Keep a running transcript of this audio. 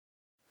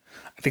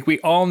I think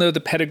we all know the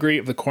pedigree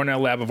of the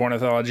Cornell Lab of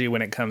Ornithology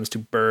when it comes to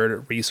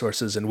bird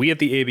resources, and we at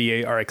the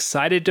ABA are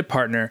excited to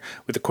partner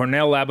with the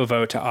Cornell Lab of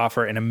O to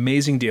offer an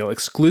amazing deal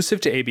exclusive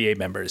to ABA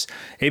members.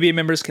 ABA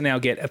members can now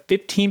get a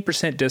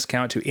 15%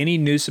 discount to any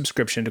new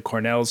subscription to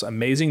Cornell's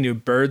amazing new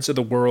Birds of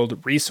the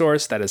World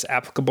resource that is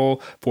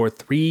applicable for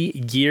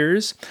 3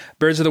 years.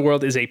 Birds of the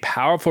World is a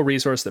powerful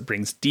resource that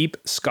brings deep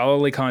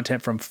scholarly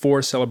content from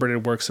 4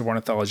 celebrated works of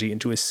ornithology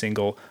into a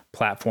single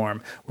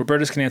platform where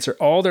birders can answer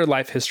all their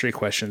life history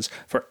questions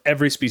for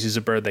every species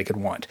of bird they could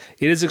want.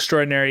 It is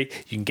extraordinary.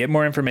 You can get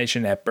more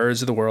information at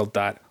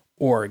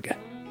birdsoftheworld.org.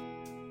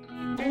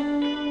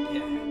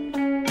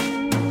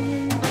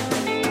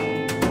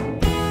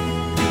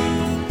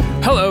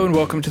 Hello and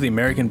welcome to the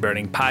American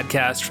Birding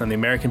Podcast from the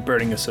American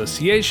Birding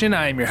Association.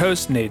 I am your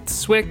host, Nate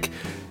Swick.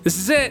 This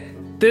is it.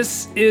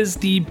 This is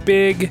the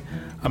big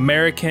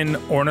American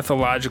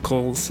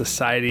Ornithological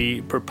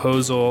Society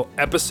proposal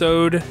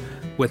episode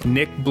with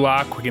Nick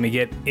Block. We're going to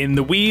get in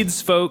the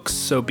weeds, folks,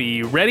 so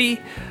be ready.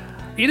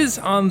 It is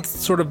on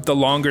sort of the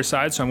longer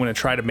side, so I'm going to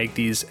try to make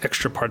these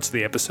extra parts of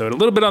the episode a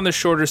little bit on the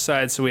shorter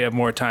side so we have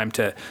more time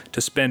to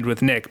spend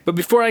with Nick. But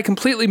before I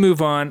completely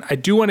move on, I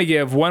do want to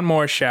give one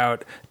more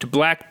shout to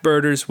Black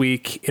Birders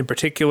Week, in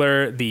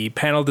particular the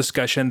panel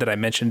discussion that I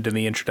mentioned in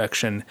the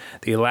introduction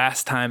the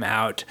last time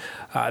out.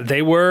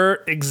 They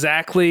were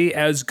exactly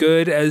as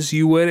good as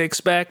you would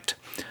expect.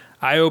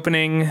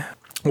 Eye-opening,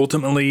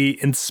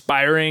 ultimately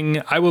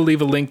inspiring. I will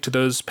leave a link to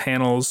those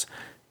panels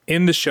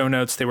in the show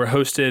notes. They were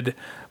hosted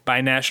by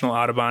National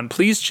Audubon.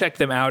 Please check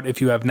them out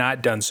if you have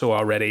not done so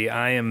already.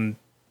 I am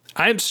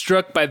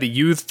struck by the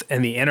youth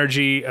and the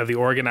energy of the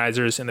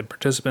organizers and the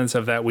participants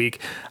of that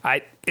week.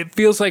 It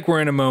feels like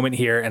we're in a moment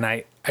here, and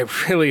I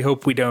really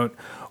hope we don't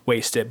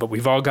waste it, but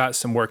we've all got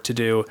some work to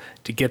do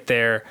to get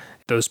there.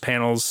 Those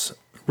panels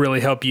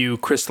really help you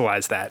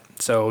crystallize that.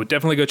 So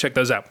definitely go check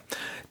those out.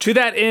 To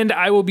that end,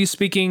 I will be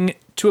speaking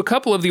to a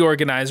couple of the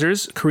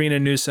organizers, Karina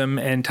Newsom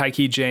and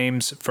Tyke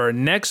James, for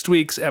next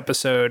week's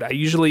episode. I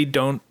usually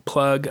don't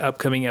plug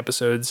upcoming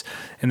episodes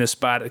in this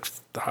spot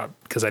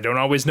because I don't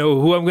always know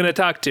who I'm going to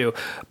talk to.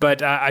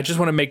 But I just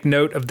want to make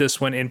note of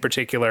this one in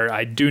particular.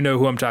 I do know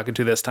who I'm talking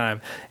to this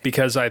time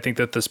because I think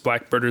that this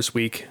Black Birders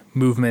Week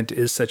movement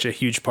is such a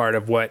huge part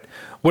of what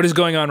is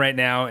going on right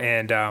now,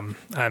 and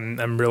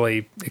I'm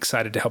really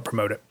excited to help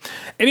promote it.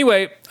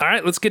 Anyway, all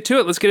right, let's get to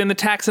it. Let's get in the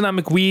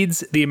taxonomic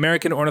weeds. The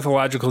American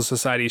Ornithological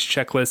Society's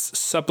checklist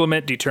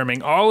supplement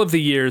determining all of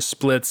the year's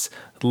splits,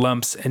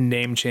 lumps, and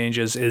name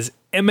changes is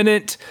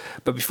imminent.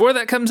 But before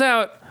that comes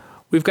out,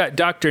 we've got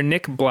Dr.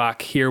 Nick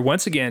Block here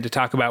once again to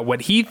talk about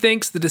what he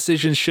thinks the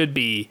decisions should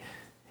be,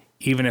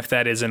 even if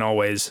that isn't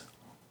always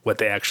what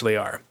they actually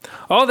are.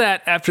 All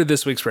that after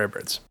this week's Rare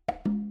Birds.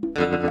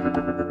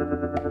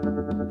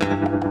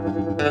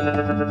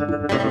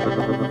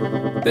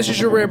 This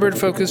is your Rare Bird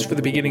Focus for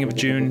the beginning of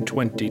June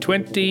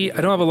 2020. I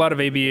don't have a lot of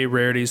ABA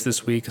rarities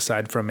this week,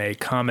 aside from a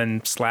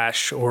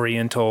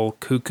common/oriental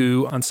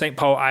cuckoo on St.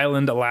 Paul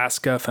Island,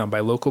 Alaska, found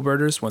by local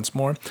birders once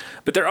more.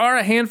 But there are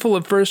a handful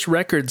of first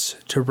records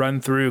to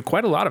run through,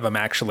 quite a lot of them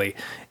actually.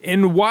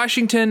 In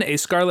Washington, a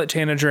scarlet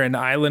tanager in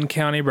Island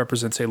County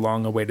represents a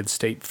long-awaited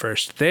state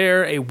first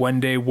there. A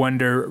one-day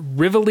wonder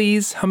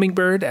Rivalese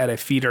hummingbird at a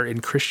feeder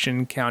in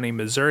Christian County,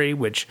 Missouri,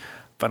 which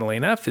funnily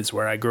enough, is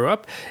where I grew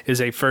up, is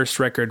a first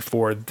record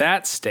for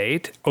that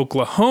state.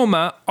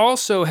 Oklahoma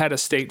also had a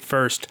state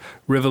first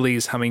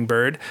Rivalese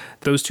hummingbird.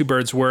 Those two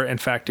birds were, in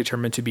fact,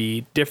 determined to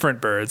be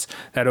different birds.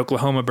 That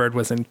Oklahoma bird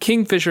was in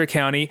Kingfisher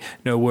County.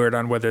 No word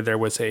on whether there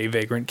was a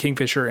vagrant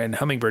kingfisher in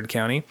Hummingbird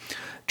County.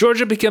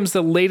 Georgia becomes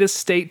the latest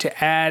state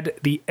to add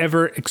the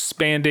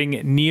ever-expanding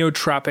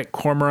neotropic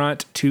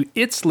cormorant to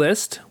its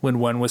list when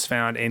one was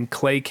found in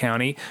Clay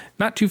County,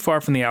 not too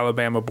far from the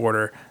Alabama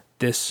border,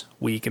 this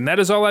week. And that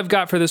is all I've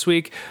got for this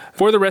week.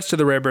 For the rest of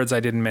the rare birds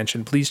I didn't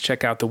mention, please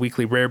check out the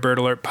weekly Rare Bird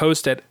Alert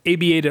post at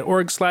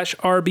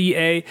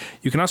aba.org/RBA.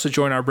 You can also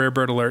join our Rare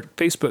Bird Alert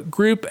Facebook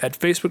group at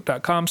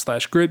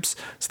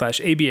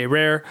facebook.com/groups/ABA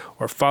Rare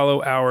or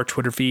follow our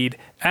Twitter feed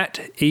at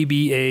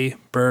ABA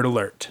Bird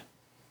Alert.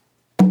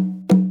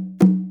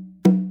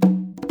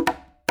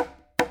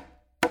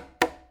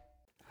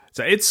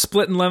 So it's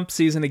split and lump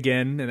season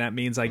again, and that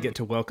means I get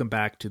to welcome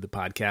back to the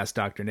podcast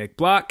Dr. Nick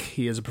Block.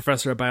 He is a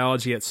professor of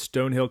biology at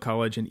Stonehill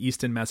College in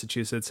Easton,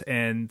 Massachusetts,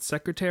 and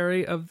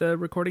secretary of the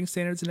Recording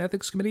Standards and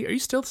Ethics Committee. Are you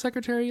still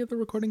secretary of the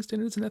Recording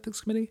Standards and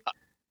Ethics Committee?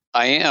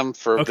 I am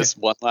for this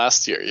one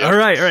last year. Yeah. All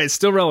right.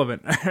 Still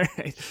relevant. All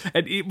right.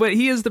 But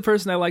he is the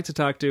person I like to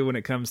talk to when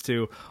it comes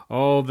to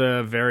all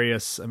the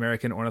various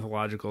American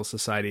Ornithological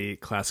Society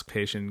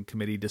classification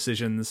committee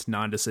decisions,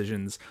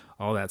 non-decisions,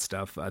 all that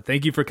stuff.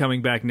 Thank you for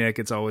coming back, Nick.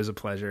 It's always a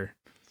pleasure.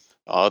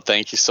 Oh,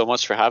 thank you so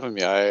much for having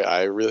me.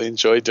 I really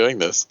enjoy doing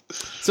this.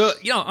 So,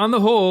 on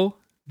the whole,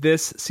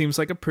 this seems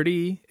like a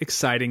pretty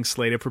exciting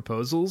slate of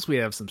proposals. We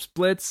have some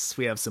splits,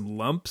 we have some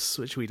lumps,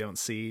 which we don't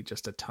see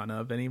just a ton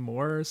of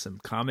anymore, some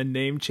common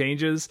name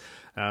changes,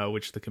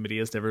 which the committee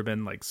has never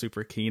been like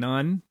super keen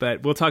on,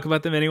 but we'll talk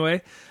about them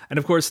anyway. And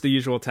of course, the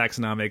usual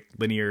taxonomic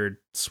linear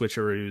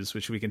switcheroos,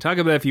 which we can talk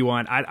about if you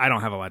want. I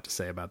don't have a lot to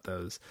say about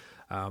those.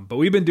 But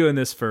we've been doing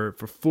this for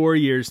 4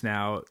 years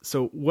now.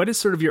 So what is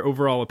sort of your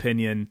overall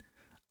opinion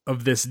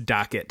of this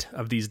docket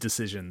of these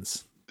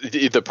decisions?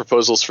 The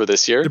proposals for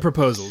this year? The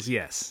proposals,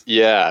 yes.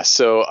 Yeah.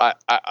 So I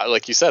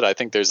like you said, I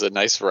think there's a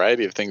nice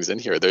variety of things in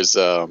here. There's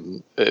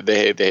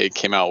they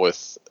came out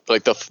with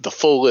like the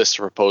full list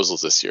of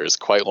proposals this year is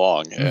quite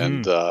long. Mm-hmm.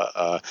 And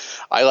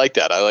I like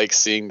that. I like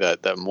seeing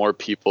that more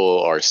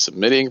people are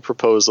submitting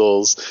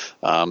proposals.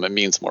 It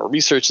means more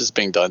research is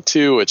being done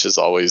too, which is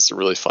always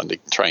really fun to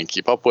try and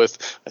keep up with.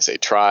 I say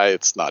try,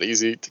 it's not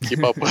easy to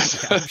keep up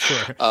with. Yeah,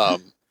 sure.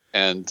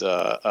 And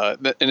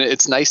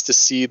it's nice to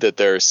see that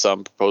there are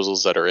some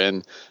proposals that are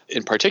in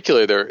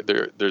particular,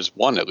 there's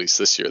one, at least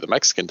this year, the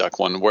Mexican duck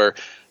one, where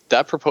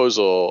that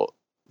proposal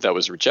that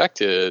was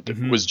rejected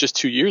mm-hmm. was just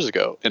 2 years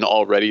ago, and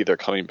already they're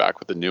coming back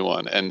with a new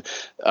one. And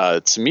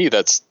to me,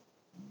 that's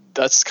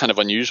kind of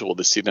unusual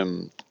to see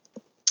them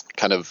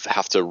kind of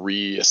have to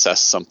reassess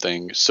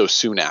something so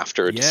soon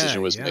after a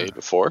decision was made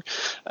before.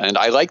 And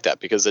I like that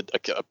because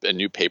a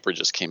new paper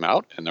just came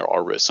out and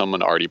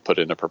someone already put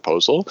in a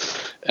proposal.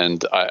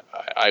 And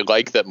I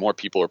like that more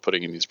people are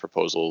putting in these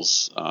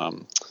proposals.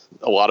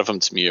 A lot of them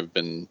to me have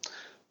been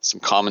some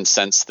common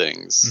sense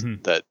things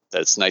mm-hmm.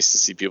 that's nice to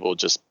see people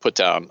just put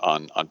down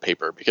on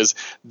paper, because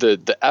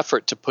the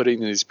effort to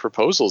putting these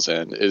proposals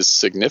in is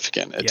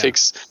significant. It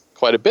takes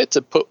quite a bit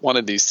to put one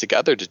of these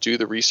together, to do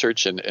the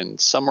research and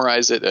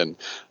summarize it. And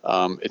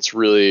it's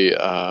really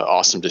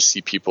awesome to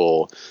see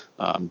people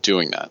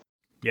doing that.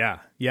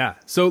 Yeah.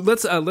 So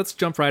let's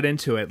jump right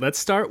into it. Let's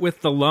start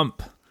with the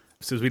lump,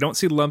 because we don't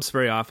see lumps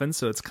very often.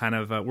 So it's kind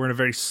of, we're in a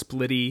very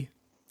splitty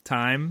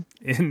time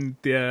in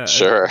the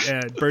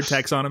bird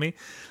taxonomy.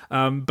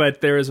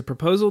 But there is a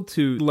proposal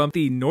to lump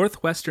the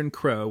northwestern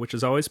crow, which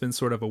has always been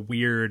sort of a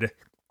weird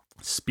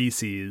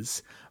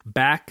species,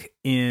 back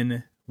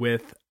in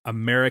with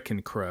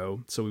American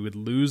crow, so we would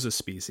lose a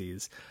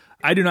species.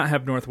 I do not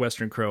have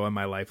northwestern crow on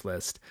my life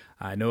list.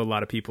 I know a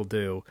lot of people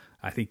do.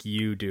 I think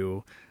you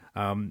do.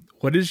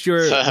 What is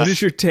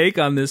your take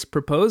on this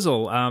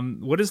proposal?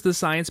 What is the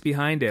science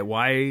behind it?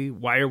 Why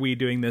are we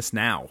doing this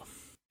now?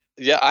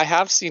 Yeah, I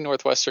have seen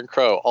northwestern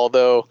crow,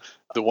 although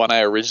the one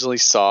I originally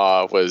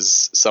saw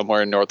was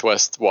somewhere in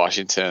Northwest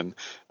Washington,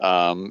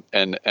 and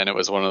it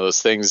was one of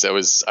those things that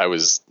I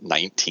was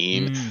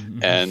 19,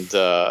 mm-hmm.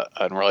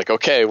 and we're like,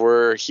 okay,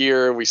 we're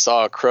here. We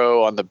saw a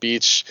crow on the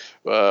beach.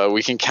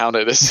 We can count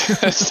it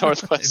as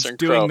northwestern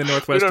crow. The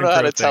northwestern we don't know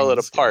how to tell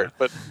things, it apart,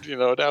 but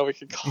now we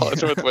can call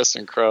it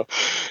northwestern crow.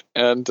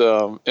 And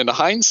in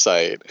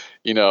hindsight,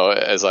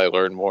 as I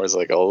learned more, it's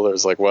like, oh,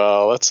 there's like,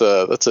 well, that's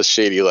a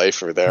shady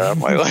lifer there on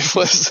my life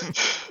list.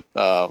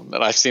 And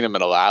I've seen them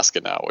in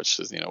Alaska now, which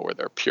is, where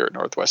they're pure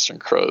northwestern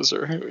crows,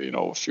 or,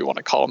 if you want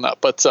to call them that.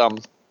 But,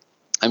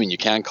 you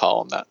can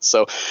call them that.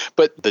 So,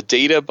 but the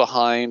data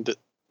behind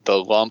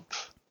the lump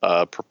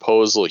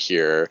proposal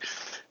here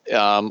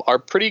are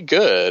pretty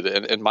good,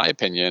 in my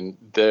opinion.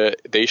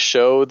 They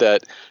show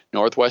that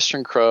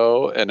northwestern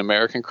crow and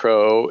American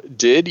crow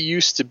did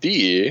used to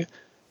be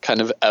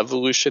kind of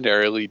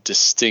evolutionarily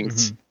distinct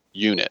mm-hmm.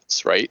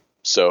 units, right?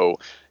 So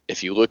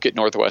if you look at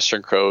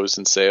northwestern crows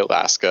in, say,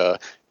 Alaska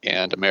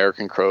and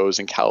American crows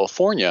in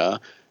California,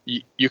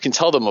 you can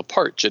tell them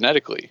apart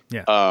genetically.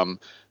 Yeah.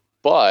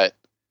 But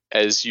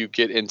as you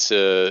get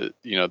into,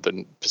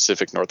 the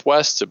Pacific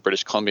Northwest to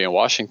British Columbia and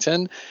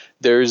Washington,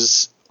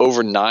 there's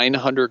over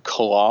 900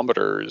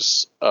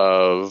 kilometers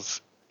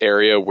of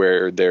area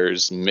where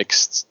there's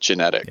mixed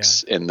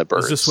genetics in the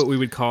birds. Is this what we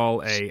would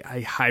call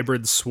a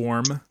hybrid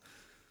swarm?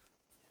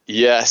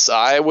 Yes,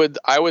 I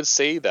would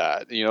say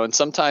that, and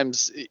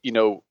sometimes,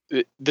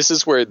 this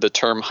is where the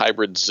term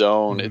hybrid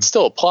zone, mm-hmm. it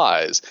still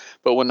applies,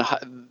 but when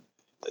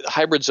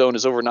hybrid zone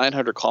is over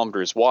 900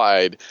 kilometers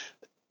wide,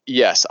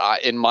 yes,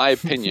 in my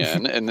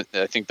opinion, and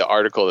I think the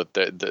article that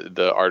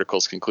the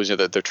article's conclusion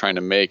that they're trying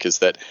to make is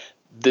that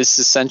this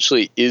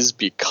essentially is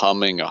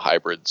becoming a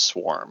hybrid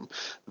swarm.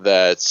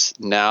 That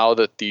now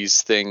that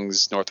these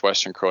things,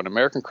 northwestern crow and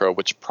American crow,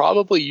 which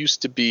probably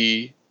used to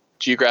be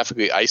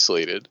geographically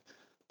isolated,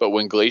 but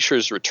when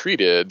glaciers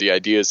retreated, the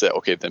idea is that,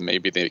 okay, then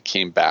maybe they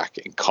came back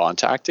in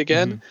contact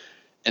again. Mm-hmm.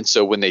 And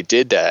so when they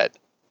did that,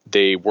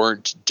 they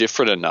weren't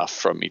different enough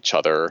from each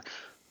other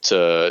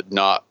to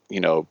not,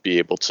 be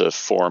able to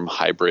form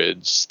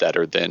hybrids that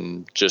are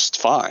then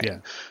just fine. Yeah.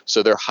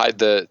 So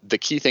the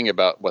key thing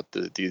about what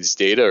these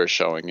data are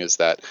showing is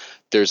that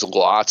there's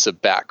lots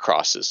of back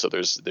crosses. So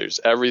there's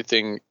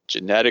everything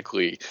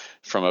genetically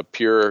from a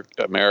pure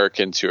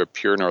American to a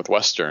pure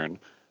Northwestern,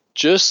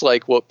 just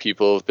like what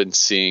people have been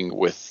seeing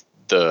with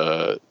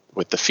the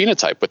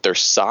phenotype, with their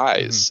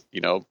size.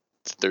 Mm-hmm.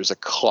 There's a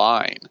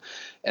cline.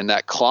 And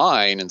that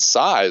decline in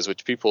size,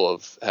 which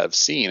people have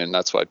seen, and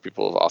that's why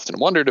people have often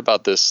wondered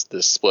about this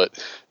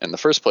split in the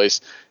first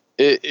place,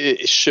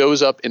 it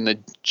shows up in the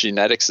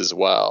genetics as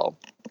well.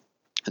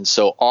 And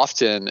so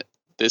often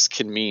this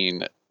can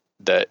mean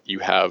that you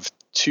have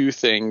two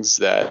things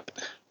that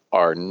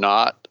are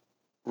not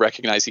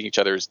recognizing each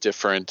other as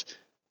different.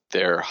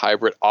 Their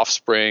hybrid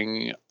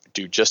offspring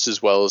do just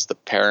as well as the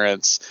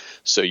parents.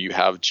 So you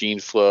have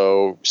gene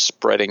flow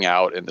spreading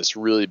out in this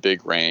really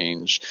big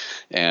range,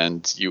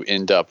 and you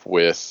end up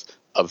with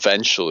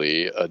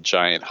eventually a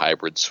giant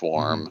hybrid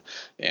swarm.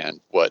 And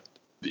what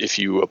if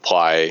you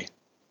apply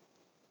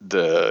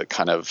the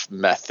kind of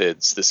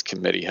methods this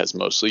committee has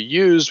mostly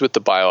used with the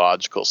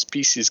biological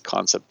species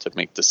concept to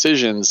make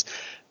decisions,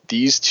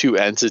 these two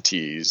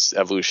entities,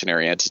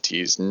 evolutionary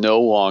entities,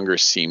 no longer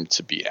seem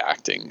to be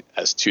acting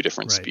as two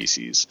different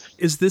species.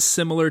 Is this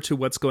similar to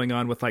what's going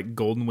on with like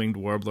golden-winged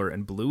warbler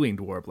and blue-winged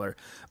warbler?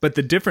 But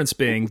the difference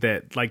being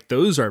that like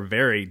those are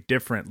very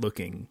different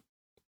looking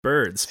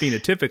birds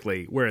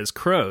phenotypically, whereas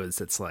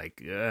crows, it's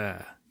like,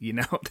 it's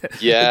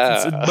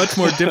much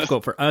more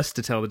difficult for us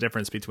to tell the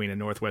difference between a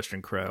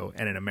northwestern crow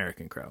and an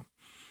American crow.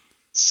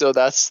 So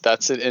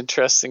that's an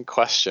interesting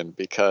question,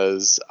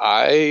 because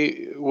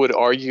I would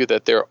argue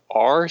that there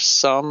are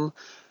some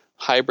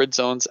hybrid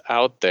zones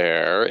out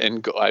there,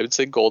 and I would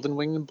say golden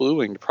winged and blue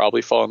winged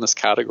probably fall in this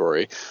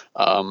category.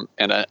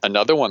 And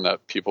another one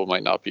that people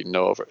might not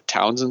know of,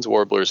 Townsend's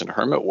warblers and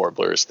hermit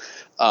warblers.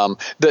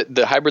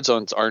 The hybrid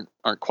zones aren't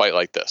quite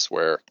like this,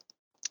 where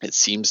it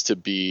seems to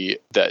be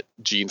that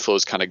gene flow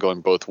is kind of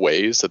going both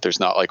ways, that there's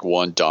not like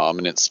one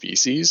dominant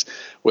species.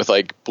 With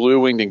like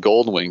blue-winged and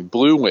gold-winged,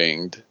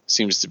 blue-winged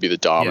seems to be the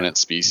dominant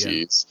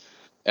species.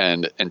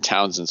 And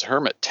Townsend's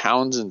hermit,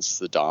 Townsend's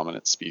the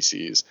dominant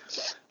species.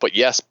 But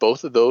yes,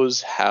 both of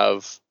those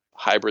have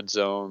hybrid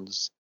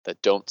zones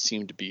that don't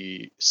seem to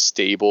be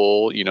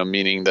stable,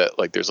 meaning that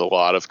like there's a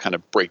lot of kind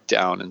of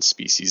breakdown in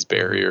species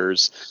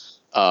barriers.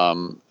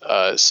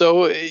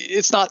 So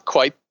it's not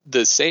quite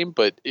the same,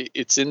 but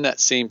it's in that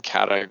same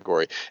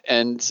category.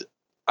 And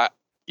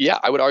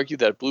I would argue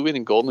that blue-winged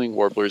and golden-winged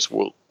warblers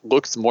will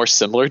look more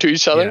similar to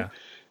each other.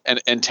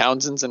 And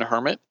Townsend's and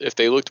hermit, if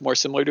they looked more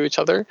similar to each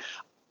other,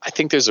 I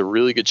think there's a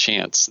really good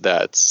chance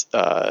that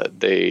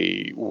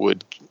they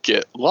would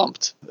get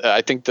lumped.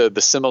 I think the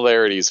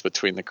similarities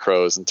between the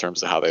crows in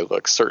terms of how they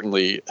look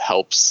certainly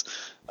helps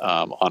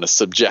on a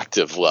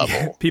subjective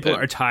level. People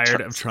are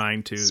tired of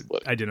trying to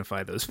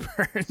identify those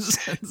birds.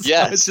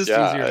 Yes, it's just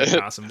easier to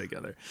toss them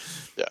together.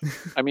 Yeah.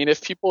 I mean,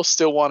 if people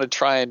still want to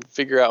try and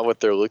figure out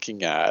what they're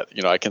looking at,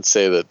 I can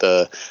say that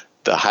the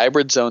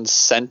hybrid zone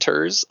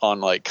centers on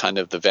like kind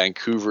of the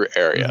Vancouver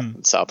area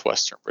in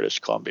southwestern British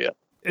Columbia.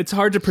 It's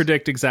hard to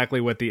predict exactly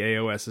what the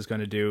AOS is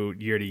going to do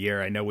year to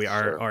year. I know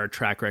our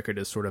track record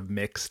is sort of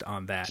mixed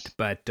on that,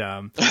 but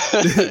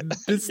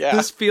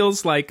this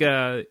feels like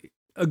a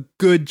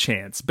good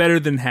chance, better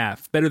than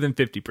half, better than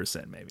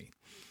 50% maybe.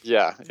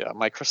 Yeah.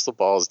 My crystal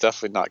ball is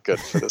definitely not good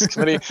for this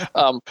committee.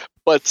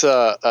 But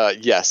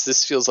yes,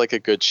 this feels like a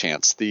good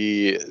chance.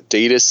 The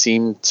data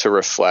seem to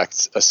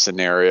reflect a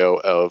scenario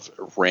of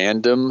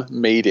random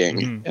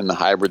mating in the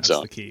hybrid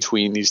zone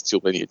between these two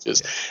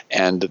lineages.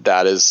 Yeah. And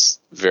that is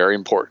very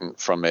important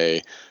from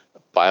a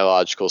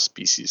biological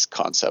species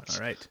concept.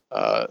 All right.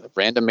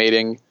 Random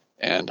mating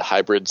and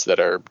hybrids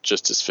that are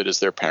just as fit as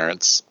their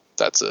parents.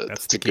 That's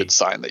a good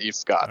sign that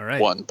you've got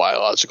one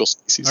biological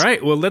species. All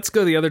right. Well, let's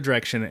go the other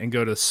direction and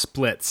go to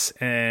splits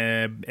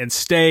and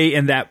stay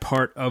in that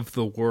part of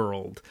the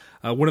world.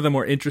 One of the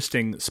more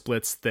interesting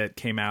splits that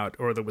came out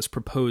or that was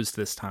proposed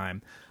this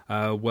time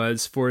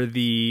was for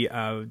the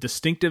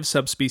distinctive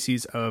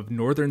subspecies of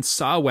northern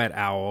saw-whet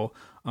owl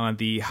on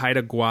the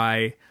Haida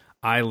Gwaii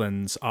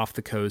Islands off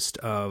the coast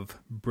of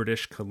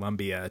British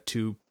Columbia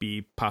to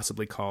be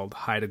possibly called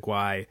Haida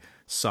Gwaii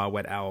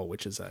saw-whet owl,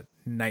 which is a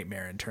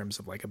nightmare in terms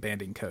of like a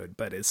banding code,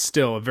 but it's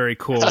still a very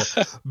cool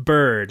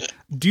bird.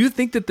 Do you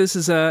think that this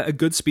is a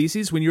good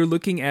species when you're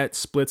looking at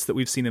splits that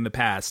we've seen in the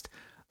past?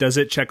 Does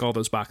it check all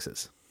those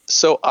boxes?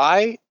 So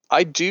I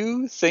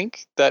do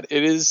think that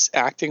it is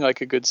acting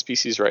like a good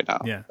species right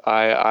now. Yeah.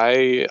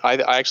 I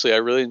actually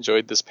really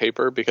enjoyed this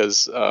paper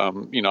because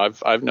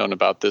I've known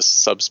about this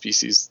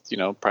subspecies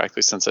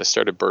practically since I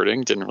started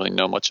birding. Didn't really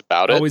know much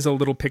about it. Always a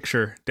little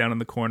picture down in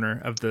the corner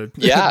of the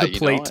the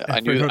plate. I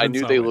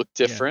knew they looked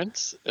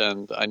different,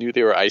 and I knew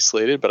they were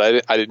isolated,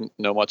 but I didn't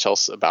know much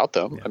else about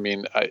them. Yeah. I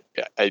mean,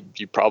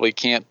 you probably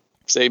can't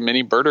say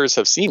many birders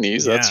have seen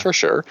these. That's for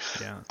sure.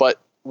 Yeah. But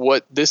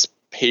what this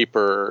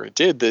paper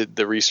did,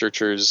 the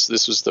researchers,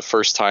 this was the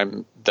first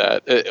time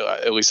that,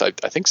 at least I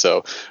think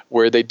so,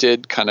 where they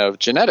did kind of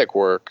genetic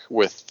work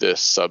with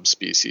this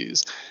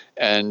subspecies.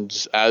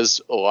 And as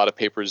a lot of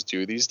papers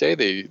do these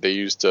days, they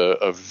used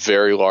a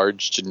very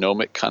large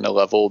genomic kind of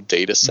level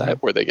data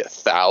set where they get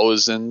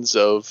thousands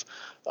of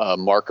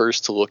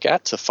markers to look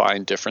at to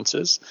find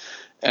differences.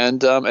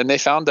 and they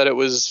found that it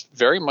was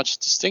very much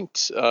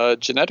distinct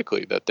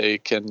genetically, that they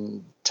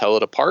can tell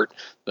it apart,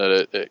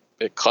 that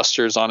it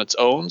clusters on its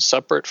own,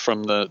 separate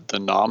from the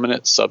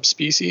nominate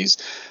subspecies,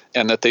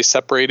 and that they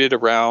separated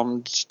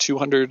around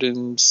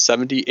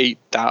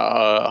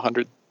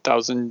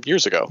 278,000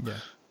 years ago. Yeah.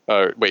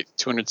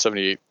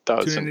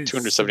 278,000.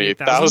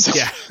 278,000.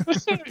 Yeah.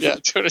 Yeah,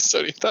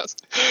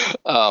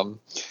 278,000.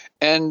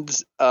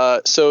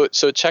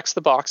 So it checks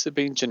the box of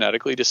being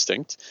genetically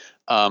distinct.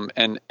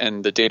 And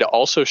the data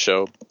also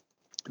show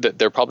that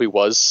there probably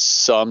was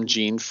some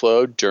gene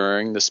flow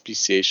during the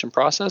speciation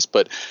process,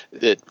 but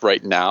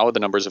right now the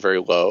numbers are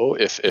very low,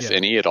 if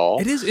any at all.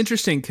 It is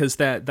interesting because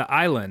the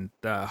island,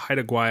 the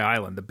Haida Gwaii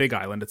Island, the big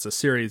island, it's a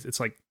series, it's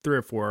like 3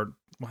 or 4,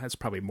 well, it's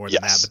probably more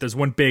than that, but there's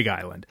one big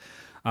island.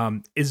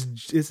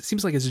 It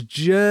seems like it's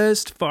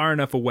just far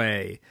enough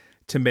away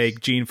to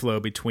make gene flow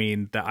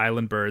between the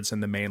island birds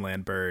and the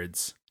mainland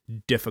birds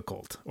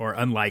difficult or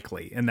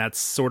unlikely. And that's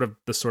sort of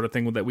the sort of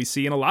thing that we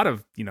see in a lot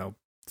of,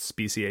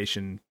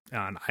 speciation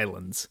on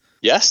islands.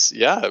 Yes.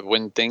 Yeah.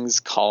 When things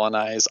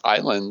colonize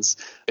islands,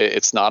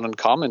 it's not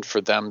uncommon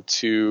for them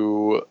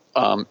to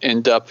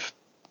end up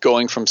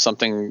going from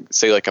something,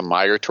 say, like a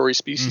migratory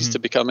species to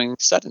becoming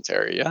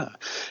sedentary. Yeah.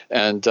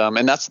 And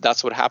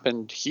that's what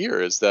happened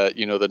here, is that,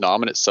 the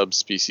nominate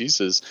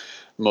subspecies, as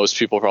most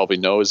people probably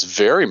know, is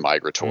very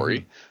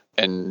migratory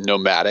and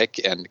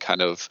nomadic and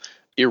kind of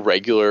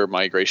irregular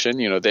migration.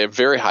 They have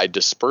very high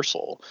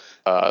dispersal.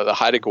 The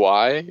Haida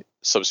Gwaii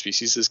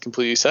subspecies is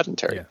completely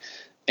sedentary. Yeah.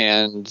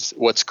 And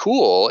what's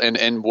cool,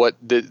 and what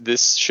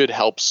this should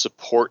help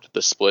support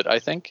the split, I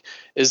think,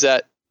 is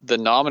that the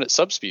nominate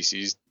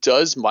subspecies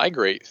does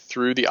migrate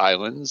through the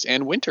islands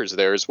and winters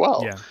there as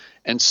well. Yeah.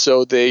 And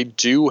so they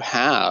do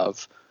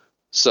have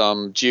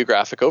some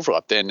geographic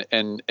overlap.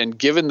 And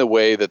given the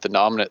way that the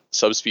nominate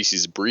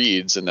subspecies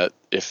breeds, and that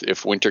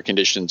if winter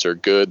conditions are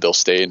good, they'll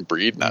stay and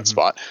breed in that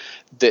spot,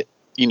 that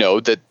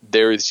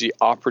there is the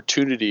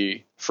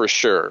opportunity for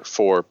sure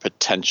for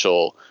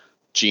potential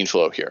gene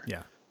flow here.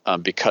 Yeah.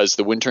 Because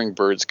the wintering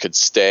birds could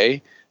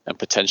stay and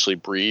potentially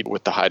breed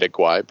with the Haida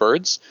Gwaii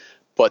birds,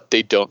 but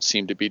they don't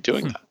seem to be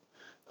doing that.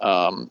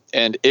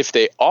 And if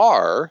they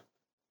are,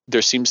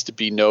 there seems to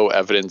be no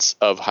evidence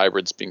of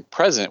hybrids being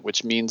present,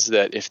 which means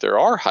that if there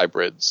are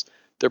hybrids,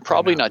 they're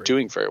probably not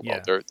doing very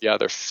well. Yeah.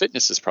 Their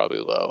fitness is probably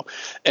low.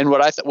 And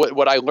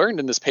what I learned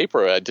in this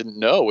paper, I didn't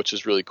know, which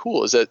is really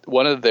cool, is that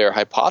one of their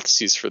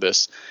hypotheses for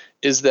this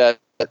is that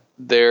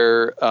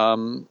their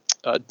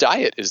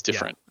diet is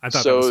different. Yeah, I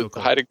thought that was so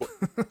cool.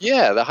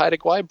 The Haida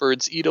Gwaii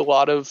birds eat a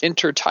lot of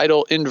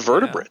intertidal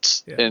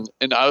invertebrates, and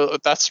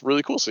that's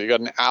really cool. So you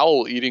got an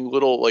owl eating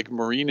little like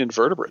marine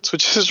invertebrates,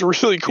 which is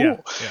really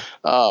cool.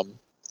 Yeah.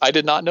 I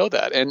did not know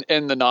that,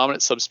 and the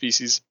nominate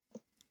subspecies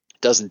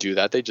doesn't do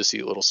that. They just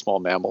eat little small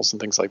mammals and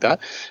things like that.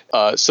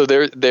 So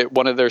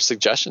one of their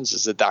suggestions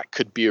is that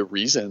could be a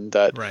reason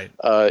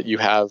that you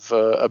have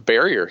a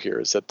barrier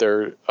here, is that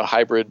a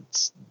hybrid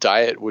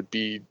diet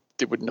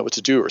they wouldn't know what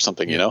to do or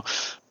something,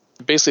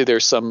 Basically,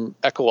 there's some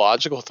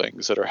ecological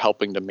things that are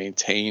helping to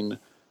maintain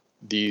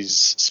the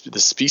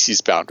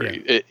species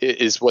boundary. Yeah. It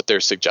is what they're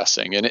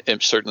suggesting, and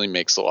it certainly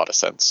makes a lot of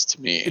sense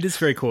to me. It is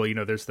very cool.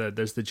 There's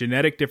the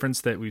genetic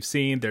difference that we've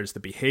seen. There's the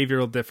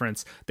behavioral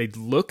difference. They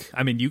look,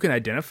 you can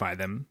identify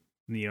them.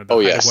 The Haida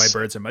Gwaii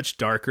birds are much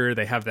darker.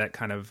 They have that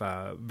kind of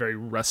very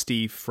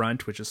rusty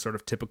front, which is sort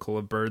of typical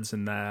of birds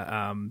in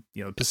the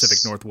Pacific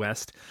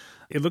Northwest.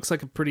 It looks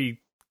like a pretty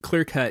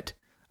clear-cut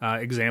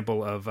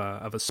example of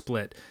a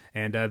split,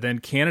 and then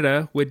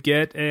Canada would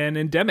get an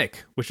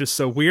endemic, which is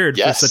so weird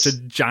for such a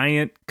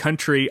giant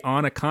country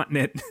on a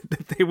continent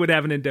that they would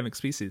have an endemic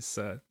species.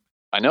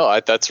 I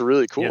know, that's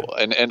really cool,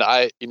 and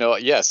I,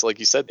 yes, like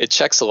you said, it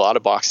checks a lot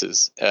of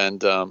boxes,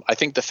 and I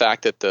think the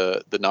fact that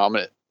the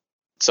nominate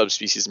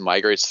subspecies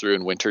migrates through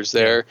and winters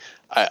there,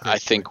 I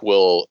think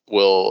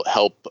will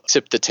help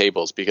tip the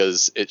tables,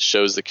 because it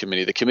shows the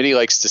committee. The committee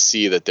likes to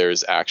see that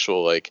there's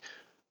actual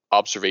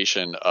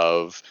observation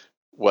of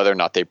whether or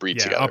not they breed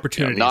together.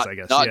 Opportunities, I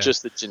guess. Not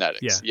just the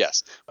genetics. Yeah.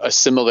 Yes. A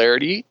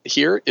similarity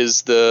here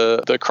is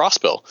the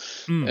crossbill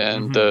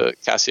and the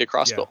Cassia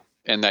crossbill,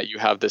 and that you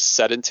have this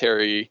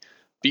sedentary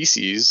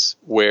species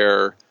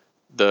where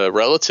the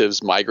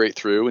relatives migrate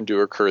through and do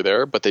occur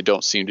there, but they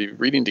don't seem to be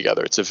breeding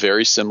together. It's a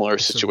very similar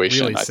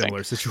situation, really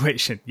similar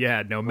situation.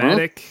 Yeah.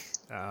 Nomadic.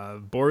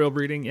 Boreal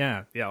breeding,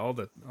 all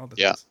the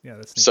things. Yeah,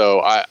 that's neat. So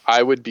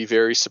I would be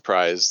very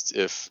surprised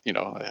if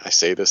I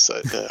say this.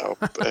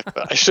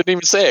 I shouldn't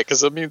even say it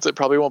because it means it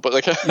probably won't.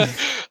 But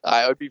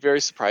I would be very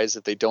surprised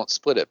if they don't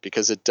split it,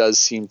 because it does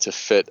seem to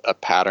fit a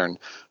pattern.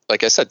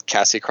 Like I said,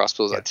 Cassia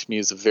crossbills to me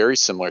is a very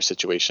similar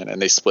situation,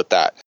 and they split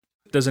that.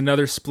 There's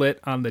another split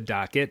on the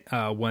docket,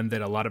 one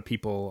that a lot of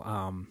people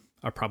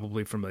are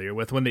probably familiar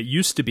with, one that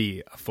used to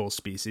be a full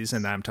species,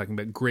 and I'm talking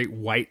about great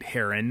white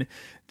heron,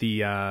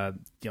 the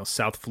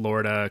South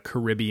Florida,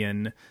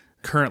 Caribbean,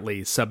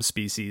 currently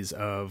subspecies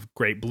of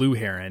great blue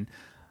heron.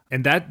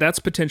 And that's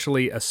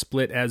potentially a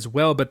split as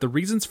well, but the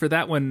reasons for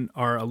that one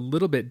are a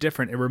little bit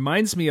different. It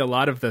reminds me a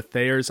lot of the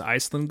Thayer's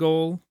Iceland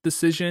goal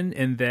decision,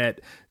 in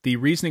that the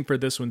reasoning for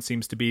this one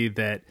seems to be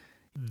that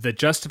the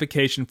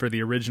justification for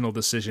the original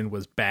decision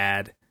was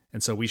bad,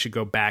 and so we should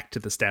go back to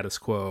the status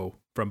quo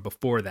from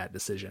before that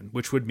decision,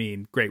 which would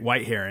mean great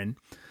white heron,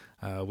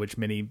 which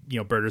many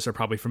birders are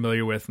probably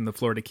familiar with in the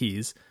Florida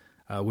Keys,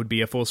 would be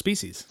a full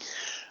species.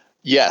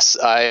 Yes,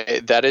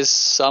 that is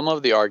some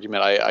of the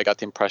argument I got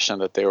the impression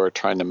that they were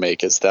trying to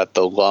make, is that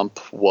the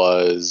lump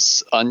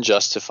was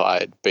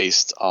unjustified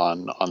based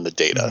on the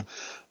data.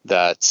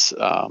 That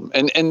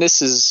and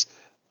this has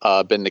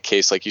been the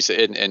case, like you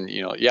said, and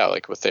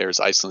like with Thayer's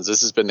Iceland,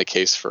 this has been the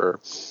case for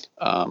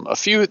a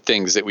few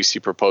things that we see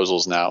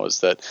proposals now,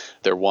 is that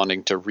they're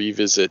wanting to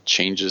revisit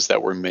changes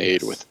that were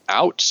made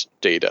without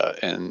data,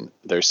 and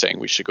they're saying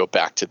we should go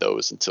back to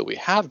those until we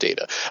have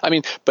data. I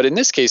mean, but in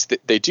this case,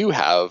 they do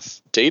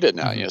have data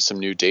now. Some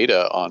new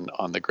data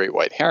on the great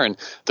white heron.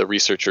 The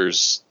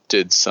researchers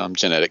did some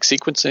genetic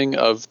sequencing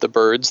of the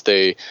birds.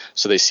 They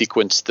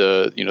sequenced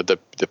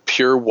the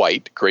pure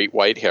white great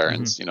white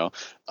herons. They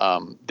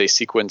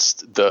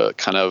sequenced the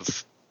kind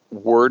of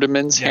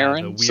Werdemann's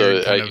heron,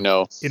 so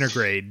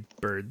intergrade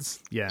birds.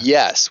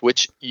 Yes,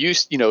 which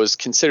is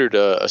considered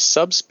a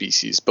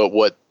subspecies, but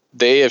what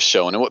they have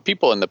shown and what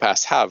people in the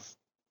past have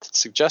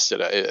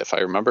suggested, if I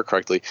remember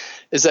correctly,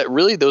 is that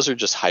really those are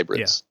just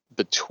hybrids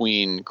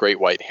between great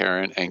white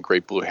heron and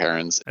great blue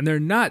herons, and they're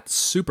not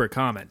super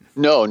common.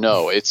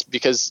 No, it's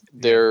because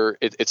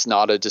it's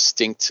not a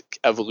distinct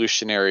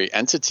evolutionary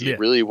entity.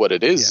 Really, what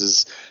it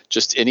is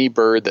just any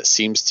bird that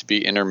seems to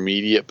be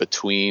intermediate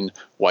between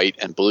white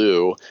and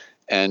blue.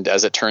 And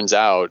as it turns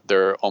out,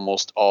 they're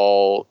almost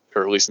all,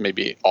 or at least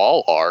maybe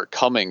all, are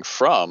coming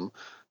from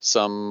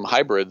some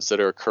hybrids that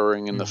are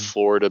occurring in the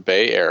Florida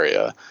Bay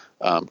area,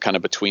 kind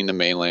of between the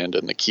mainland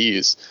and the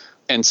Keys.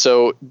 And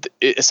so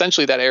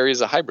essentially that area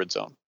is a hybrid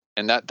zone.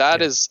 And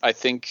that is, I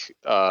think,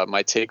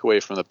 my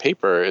takeaway from the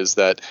paper is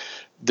that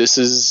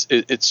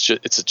it's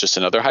just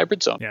another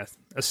hybrid zone. Yes,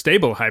 a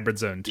stable hybrid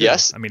zone too.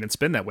 Yes. I mean, it's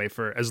been that way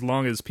for as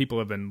long as people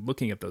have been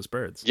looking at those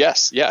birds.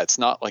 Yes. Yeah. It's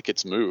not like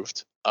it's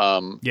moved.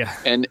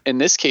 And in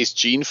this case,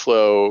 gene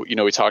flow,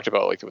 we talked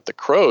about like with the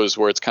crows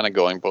where it's kind of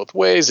going both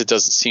ways. It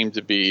doesn't seem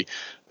to be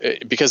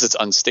because it's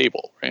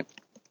unstable, right?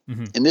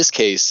 In this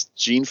case,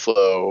 gene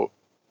flow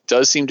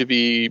does seem to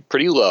be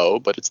pretty low,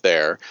 but it's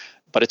there.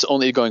 But it's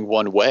only going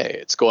one way.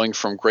 It's going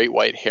from great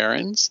white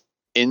herons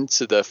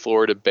into the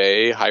Florida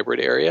Bay hybrid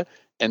area,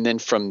 and then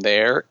from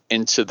there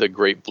into the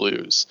great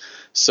blues.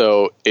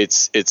 So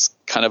it's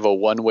kind of a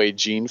one-way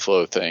gene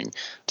flow thing.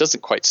 It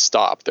doesn't quite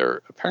stop.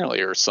 There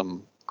apparently are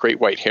some great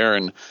white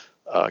heron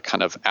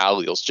kind of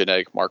alleles,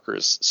 genetic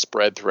markers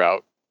spread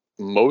throughout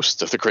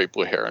most of the great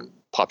blue heron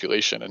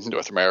population in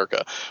North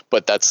America,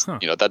 but that's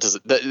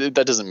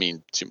that doesn't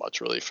mean too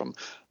much really from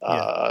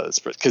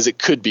because it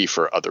could be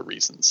for other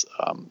reasons.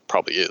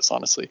 Probably is,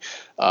 honestly.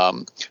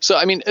 So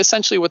I mean,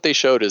 essentially what they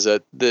showed is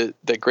that the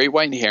great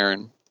white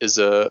heron is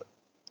an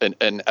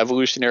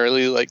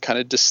evolutionarily like kind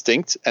of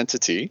distinct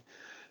entity,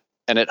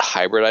 and it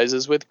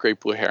hybridizes with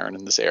great blue heron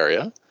in this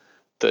area.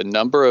 The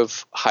number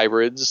of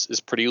hybrids is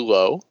pretty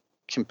low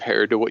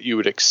compared to what you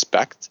would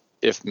expect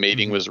if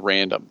mating was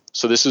random.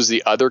 So this was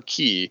the other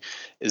key,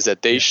 is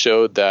that they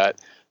showed that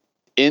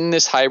in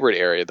this hybrid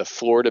area, the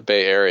Florida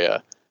Bay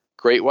area,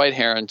 great white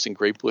herons and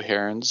great blue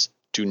herons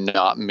do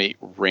not mate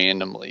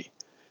randomly.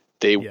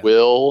 They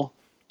will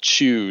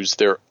choose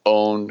their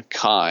own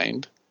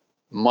kind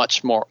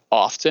much more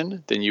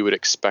often than you would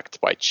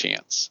expect by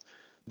chance.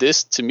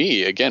 This, to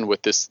me, again,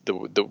 with this,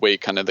 the way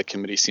kind of the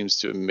committee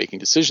seems to be making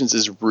decisions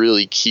is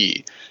really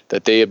key,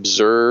 that they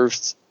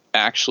observed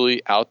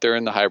actually out there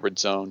in the hybrid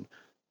zone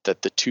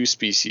that the two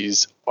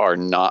species are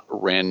not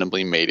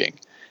randomly mating.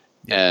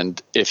 And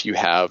if you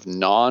have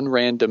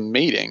non-random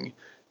mating,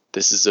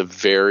 this is a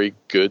very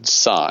good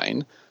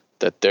sign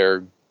that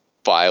they're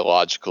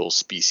biological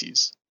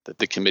species, that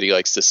the committee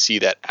likes to see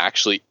that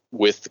actually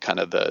with kind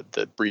of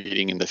the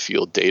breeding and the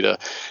field data.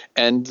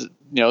 And,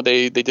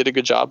 they did a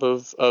good job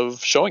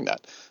of showing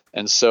that.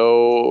 And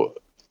so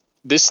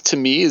this to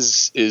me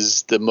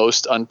is the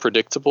most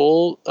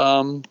unpredictable.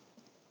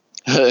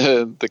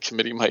 The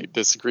committee might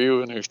disagree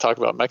when we've talked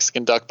about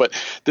Mexican duck, but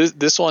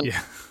this one,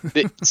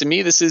 to me,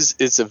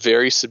 it's a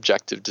very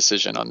subjective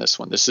decision on this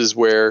one. This is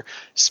where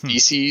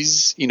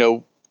species,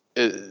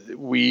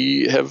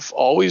 we have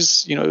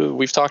always,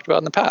 we've talked about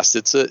in the past.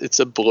 It's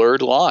a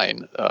blurred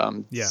line.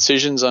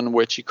 Decisions on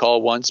which you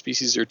call one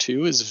species or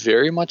two is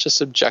very much a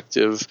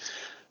subjective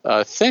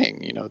thing.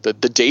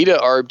 The data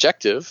are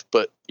objective,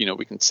 but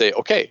we can say,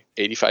 okay,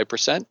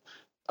 85%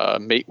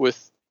 mate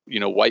with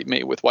white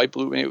mate with white,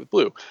 blue mate with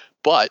blue.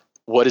 But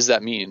what does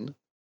that mean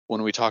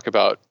when we talk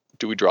about,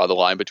 do we draw the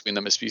line between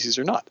them as species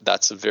or not?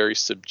 That's a very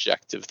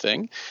subjective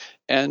thing.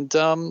 And,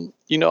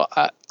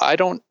 I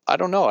don't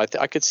know.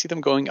 I could see them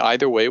going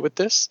either way with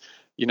this.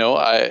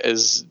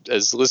 As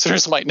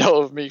listeners might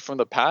know of me from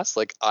the past,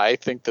 like I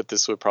think that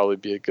this would probably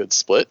be a good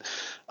split.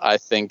 I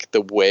think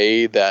the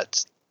way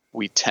that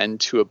we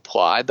tend to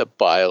apply the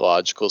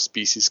biological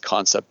species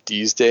concept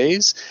these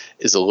days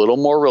is a little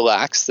more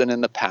relaxed than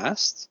in the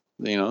past.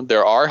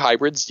 There are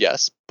hybrids,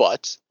 yes,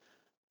 but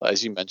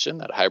as you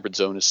mentioned, that hybrid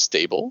zone is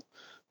stable.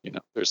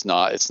 It's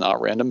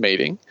not random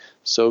mating.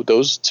 So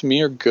those to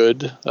me are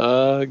good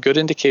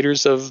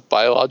indicators of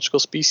biological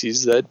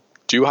species that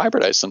do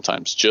hybridize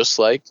sometimes, just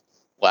like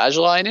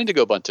flagellae and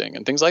indigo bunting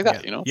and things like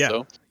that.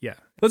 Yeah.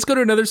 Let's go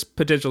to another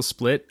potential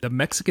split, the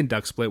Mexican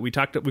duck split. We've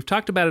talked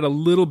about it a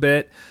little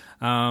bit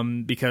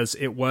because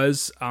it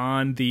was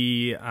on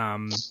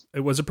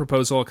it was a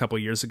proposal a couple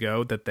years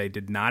ago that they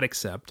did not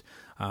accept.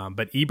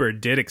 But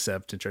eBird did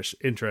accept,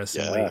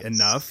 interestingly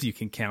enough. You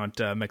can count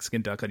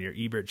Mexican duck on your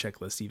eBird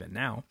checklist even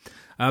now.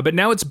 But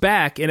now it's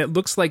back, and it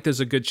looks like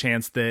there's a good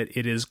chance that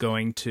it is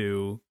going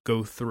to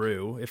go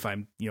through, if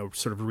I'm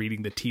sort of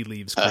reading the tea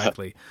leaves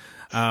correctly.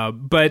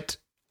 But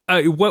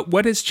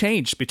what has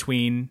changed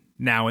between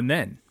now and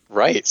then?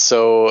 Right.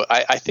 So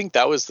I think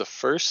that was the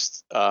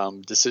first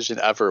decision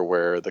ever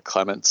where the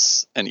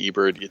Clements and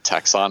eBird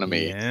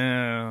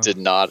taxonomy did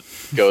not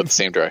go the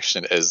same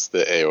direction as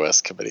the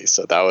AOS committee.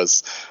 So that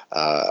was,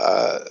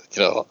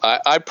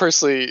 I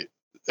personally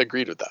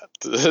agreed with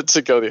that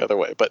to go the other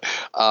way. But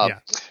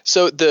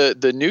so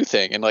the new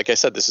thing, and like I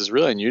said, this is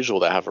really unusual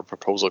to have a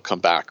proposal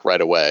come back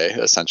right away,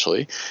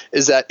 essentially,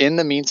 is that in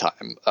the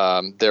meantime,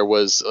 there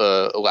was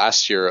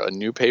last year a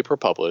new paper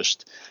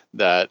published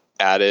that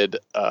added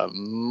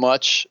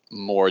much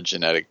more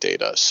genetic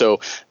data. So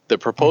the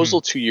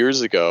proposal 2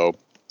 years ago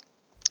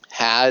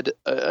had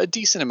a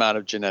decent amount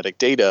of genetic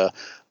data,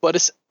 but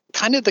it's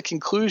kind of the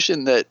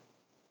conclusion that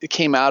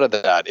came out of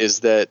that is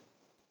that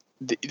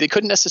they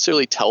couldn't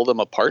necessarily tell them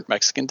apart,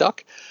 Mexican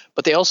duck,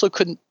 but they also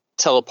couldn't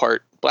tell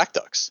apart black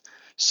ducks.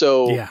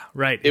 So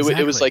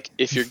it was like,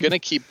 if you're going to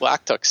keep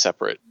black ducks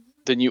separate,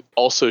 then you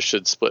also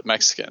should split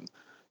Mexican.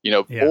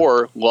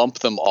 Or lump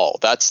them all.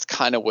 That's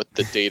kind of what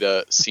the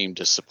data seemed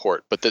to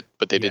support, but they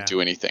didn't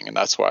do anything, and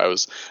that's why I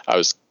was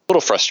a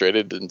little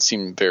frustrated. It didn't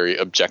seem very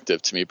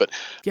objective to me. But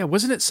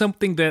wasn't it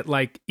something that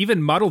like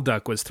even mottled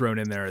duck was thrown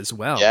in there as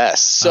well?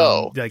 Yes.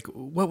 So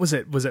what was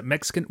it? Was it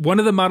Mexican? One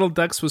of the mottled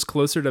ducks was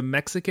closer to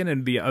Mexican,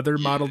 and the other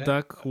mottled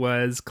duck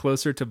was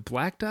closer to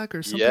black duck,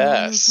 or something.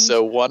 Yes.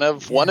 So one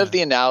of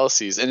the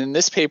analyses, and in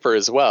this paper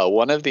as well,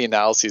 one of the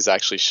analyses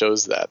actually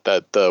shows that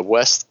the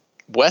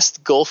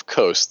West Gulf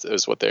Coast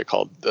is what they're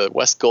called. The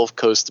West Gulf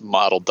Coast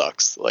mottled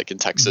ducks, like in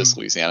Texas,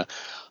 Louisiana,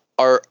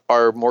 are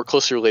more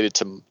closely related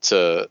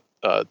to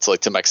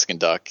Mexican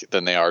duck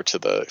than they are to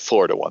the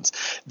Florida ones.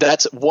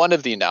 That's one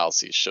of the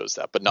analyses shows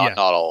that, but not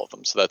all of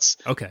them. So that's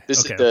okay.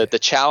 The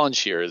challenge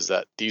here is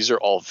that these are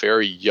all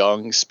very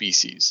young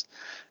species,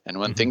 and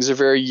when things are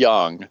very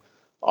young,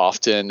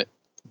 often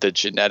the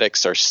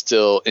genetics are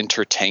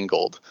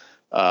intertangled.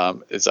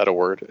 Is that a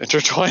word?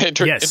 Intertwined.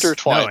 Yes.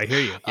 Intertwined. No, I hear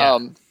you. Yeah.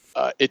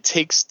 It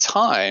takes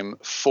time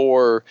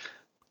for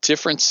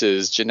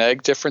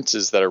genetic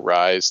differences that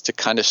arise to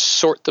kind of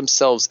sort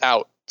themselves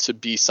out to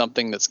be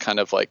something that's kind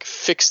of like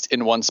fixed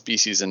in one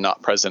species and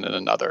not present in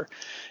another.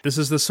 This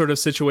is the sort of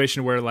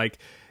situation where like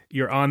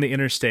you're on the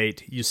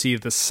interstate, you see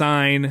the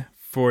sign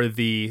for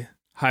the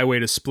highway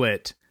to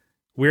split.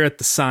 We're at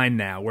the sign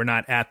now. We're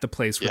not at the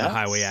place where the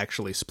highway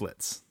actually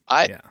splits.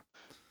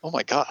 Oh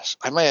my gosh,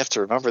 I might have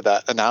to remember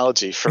that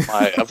analogy from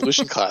my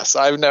evolution class.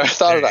 I've never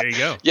thought of that. There you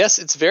go. Yes,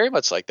 it's very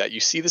much like that. You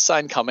see the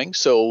sign coming,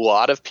 so a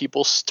lot of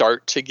people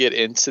start to get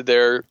into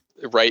their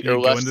right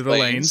or left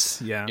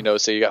lanes. Yeah.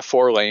 So you got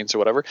 4 lanes or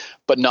whatever,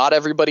 but not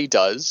everybody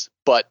does.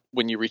 But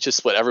when you reach a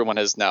split, everyone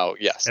has now.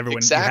 Yes, everyone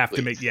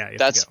exactly. You have to make. Yeah,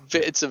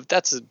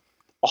 that's an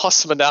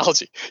awesome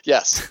analogy.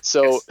 Yes.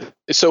 So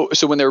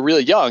when they're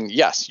really young,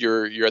 yes,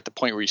 you're at the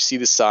point where you see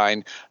the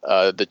sign.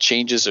 The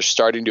changes are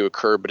starting to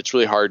occur, but it's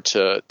really hard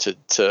to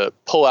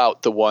pull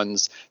out the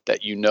ones that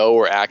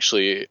are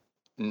actually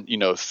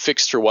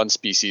fixed for one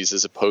species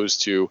as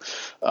opposed to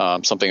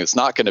something that's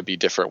not going to be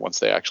different once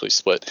they actually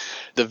split.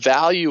 The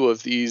value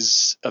of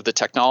the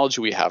technology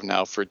we have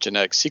now for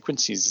genetic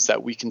sequencing is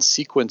that we can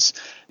sequence,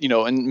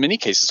 in many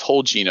cases,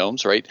 whole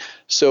genomes, right?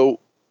 So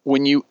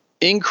when you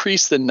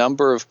increase the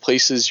number of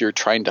places you're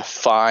trying to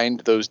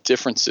find those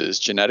differences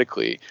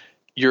genetically,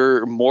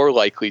 you're more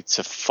likely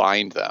to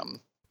find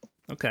them.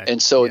 Okay.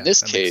 And so in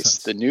this case,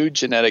 the new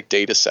genetic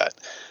data set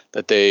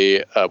that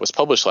was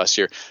published last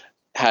year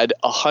had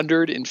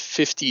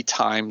 150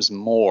 times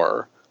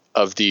more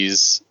of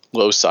these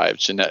loci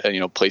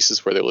of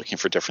places where they're looking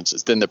for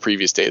differences than the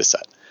previous data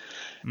set.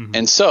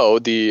 And so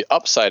the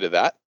upside of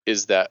that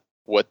is that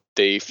what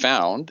they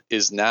found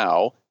is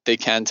now they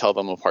can tell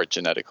them apart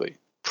genetically.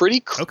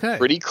 Pretty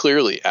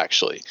clearly,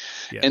 actually.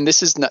 Yeah. And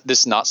this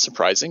is not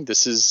surprising.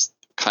 This is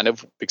kind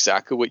of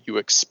exactly what you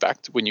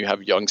expect when you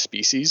have young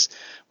species.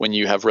 When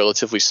you have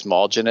relatively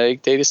small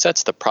genetic data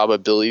sets, the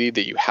probability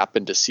that you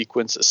happen to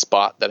sequence a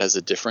spot that has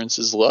a difference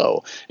is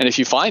low. And if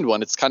you find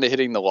one, it's kind of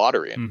hitting the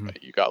lottery and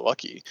you got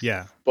lucky.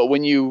 Yeah. But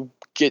when you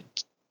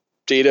get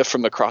data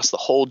from across the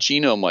whole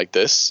genome like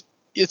this,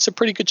 it's a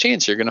pretty good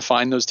chance you're going to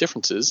find those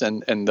differences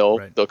and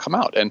they'll come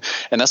out. And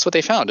that's what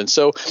they found. And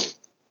so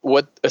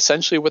what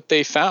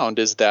they found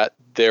is that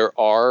there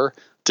are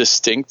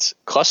distinct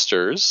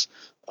clusters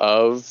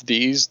of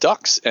these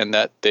ducks and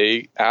that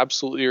they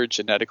absolutely are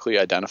genetically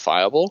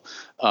identifiable.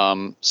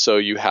 So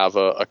you have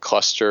a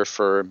cluster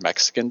for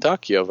Mexican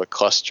duck, you have a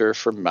cluster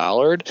for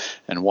mallard,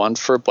 and one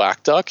for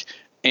black duck.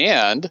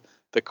 And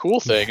the cool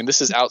thing, and this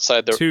is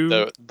outside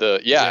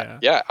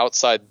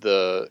outside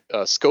the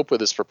scope of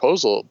this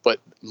proposal, but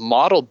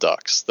mottled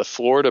ducks, the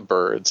Florida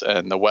birds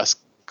and the West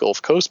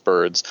Gulf Coast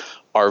birds,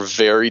 are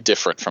very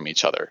different from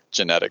each other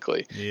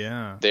genetically.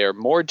 Yeah, they are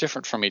more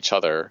different from each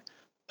other,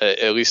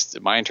 at least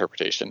in my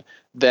interpretation,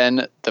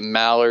 than the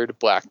mallard,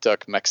 black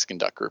duck, Mexican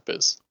duck group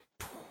is.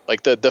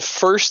 Like the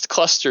first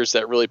clusters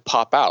that really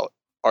pop out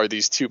are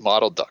these two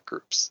mottled duck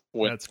groups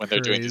when they're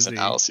doing these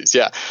analyses.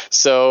 Yeah.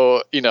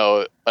 So,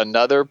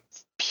 another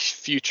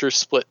future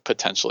split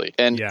potentially.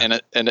 And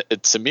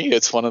to me,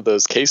 it's one of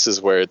those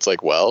cases where it's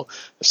like, well,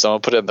 if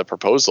someone put it in the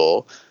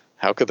proposal,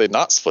 how could they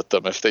not split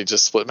them if they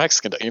just split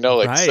Mexican?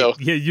 Right. So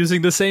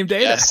using the same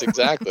data. Yes,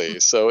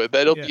 exactly. So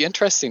that'll be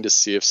interesting to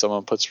see if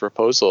someone puts a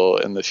proposal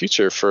in the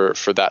future for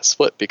that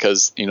split,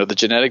 because the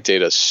genetic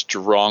data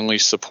strongly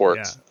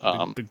support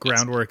the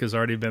groundwork has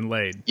already been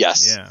laid.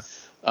 Yes. Yeah.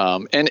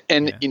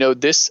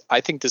 This,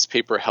 I think this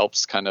paper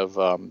helps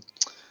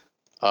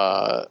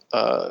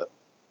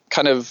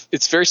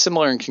it's very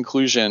similar in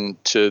conclusion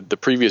to the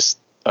previous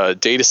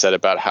data set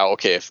about how,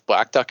 if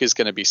black duck is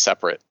going to be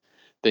separate,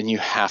 then you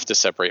have to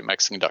separate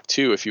Mexican duck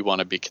too if you want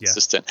to be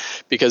consistent.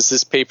 Because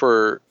this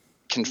paper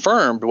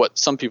confirmed what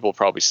some people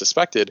probably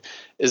suspected,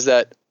 is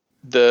that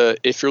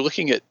if you're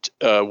looking at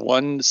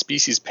one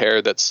species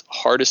pair that's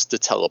hardest to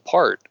tell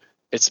apart,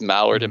 it's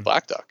mallard and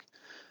black duck.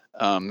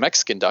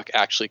 Mexican duck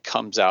actually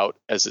comes out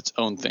as its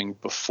own thing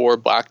before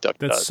black duck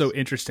does. That's so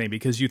interesting,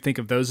 because you think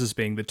of those as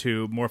being the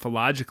two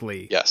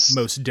morphologically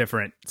most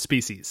different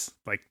species.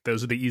 Like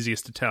those are the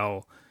easiest to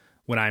tell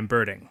when I'm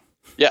birding.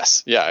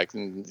 Yes, yeah.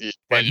 And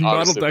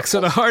mottled ducks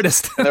are the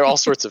hardest. And there are all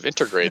sorts of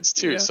intergrades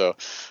too.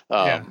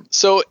 Yeah.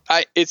 So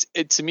it's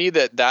to me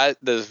that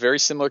there's a very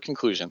similar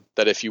conclusion,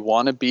 that if you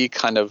want to be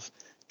kind of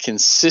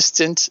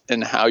consistent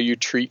in how you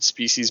treat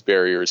species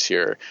barriers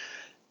here,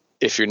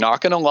 if you're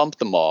not going to lump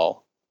them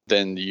all,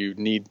 then you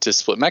need to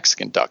split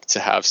Mexican duck to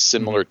have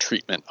similar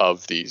treatment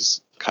of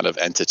these kind of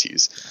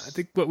entities. I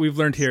think what we've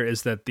learned here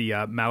is that the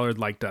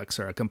mallard-like ducks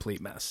are a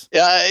complete mess.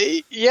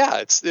 They're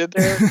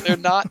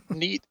not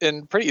neat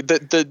and pretty.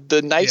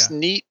 The nice,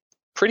 neat,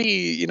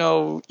 pretty,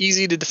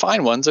 easy to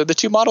define ones are the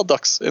two mottled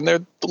ducks, and they're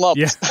the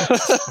lumps.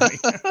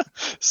 Yeah.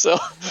 So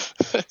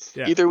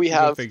either we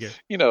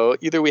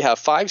have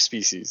 5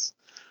 species,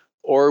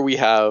 or we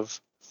have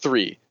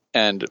 3.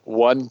 And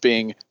one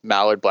being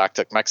mallard, black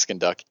duck, Mexican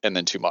duck, and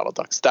then 2 mottled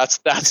ducks. That's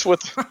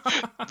what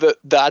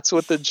that's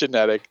what the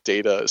genetic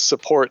data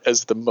support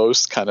as the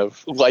most kind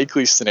of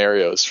likely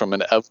scenarios from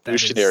an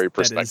evolutionary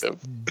perspective.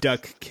 That is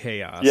duck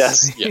chaos.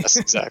 Yes,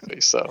 exactly.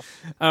 So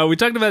we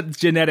talked about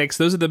genetics.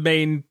 Those are the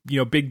main,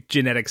 big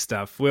genetic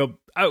stuff. We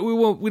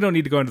don't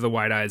need to go into the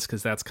white eyes,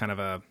 because that's kind of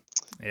a.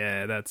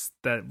 Yeah,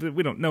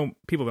 we don't know.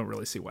 People don't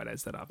really see white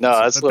eyes that often. No,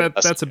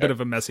 that's a bit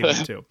of a messy one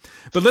too.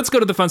 But let's go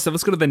to the fun stuff.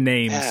 Let's go to the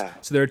names. Yeah.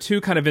 So there are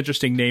 2 kind of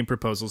interesting name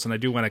proposals, and I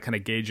do want to kind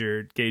of gauge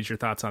your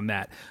thoughts on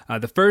that.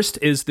 The first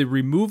is the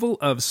removal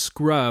of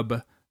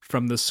scrub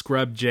from the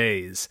scrub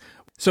jays.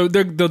 So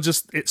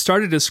it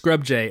started as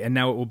scrub jay, and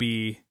now it will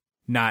be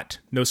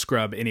no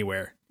scrub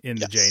anywhere in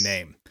the jay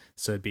name.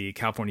 So it'd be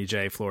California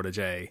jay, Florida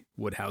jay,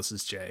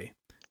 Woodhouse's jay,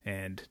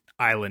 and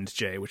Island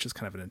jay, which is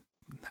kind of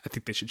I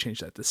think they should change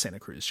that to Santa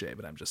Cruz jay,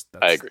 but I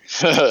agree.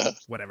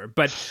 Whatever.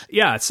 But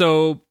yeah,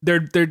 so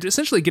they're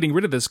essentially getting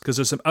rid of this because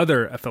there's some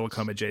other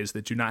Aphelocoma jays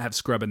that do not have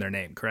scrub in their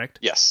name, correct?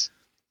 Yes.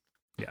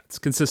 Yeah, it's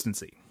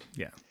consistency.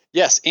 Yeah.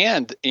 Yes,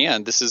 and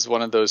this is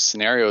one of those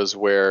scenarios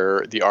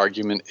where the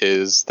argument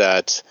is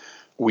that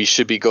we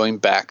should be going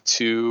back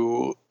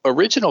to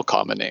original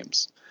common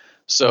names.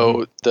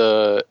 So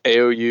the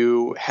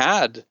AOU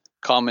had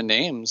common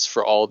names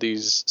for all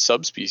these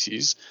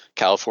subspecies.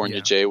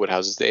 California jay,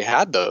 Woodhouses, they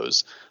had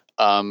those.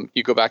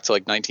 You go back to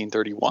like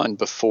 1931,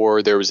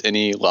 before there was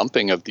any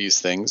lumping of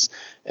these things,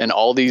 and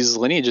all these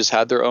lineages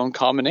had their own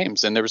common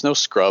names, and there was no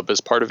scrub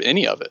as part of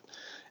any of it.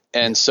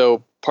 And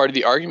so part of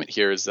the argument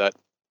here is that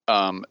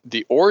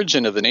the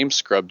origin of the name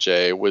scrub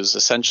jay was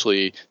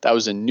essentially, that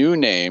was a new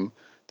name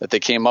that they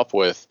came up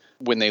with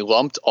when they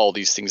lumped all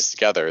these things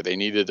together. They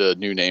needed a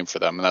new name for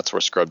them, and that's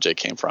where scrub jay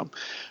came from.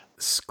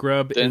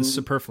 Scrub is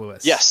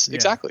superfluous. Yes,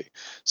 exactly.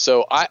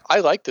 So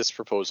I like this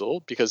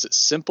proposal because it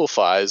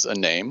simplifies a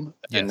name,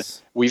 and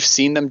we've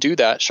seen them do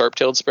that.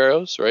 Sharp-tailed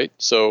sparrows, right?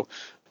 So,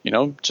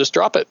 just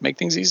drop it, make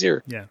things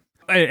easier. Yeah.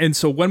 And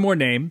so one more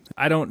name.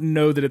 I don't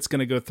know that it's going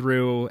to go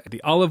through. The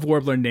olive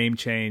warbler name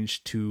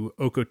change to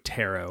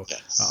Ocotero.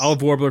 Yes.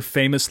 Olive warbler,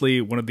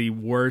 famously one of the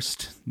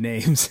worst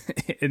names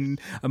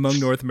among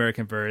North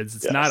American birds.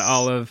 It's not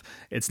olive.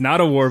 It's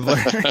not a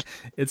warbler.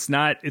 It's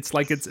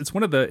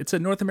a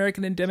North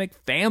American endemic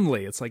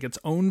family. It's like its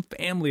own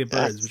family of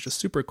birds, which is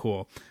super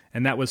cool.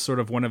 And that was sort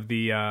of one of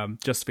the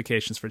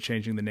justifications for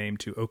changing the name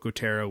to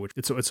Ocotero, which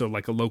it's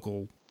like a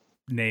local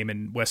name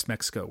in West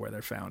Mexico where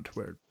they're found,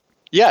 where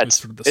Yeah, Who's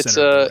sort of the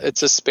center of the range.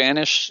 it's a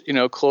Spanish,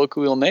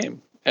 colloquial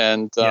name.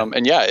 And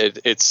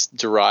it's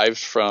derived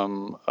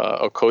from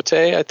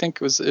ocote, I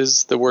think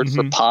is the word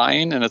for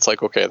pine, and it's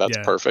like, okay, that's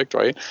perfect,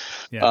 right?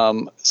 Yeah.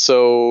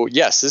 So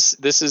yes,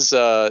 this is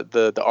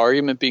the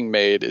argument being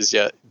made is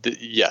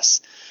yes,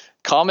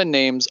 common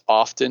names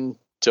often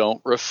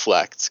don't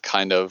reflect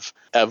kind of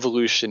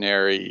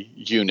evolutionary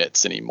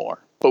units anymore.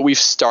 But we've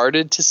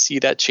started to see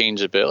that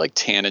change a bit, like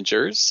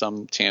tanagers.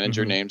 Some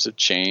tanager names have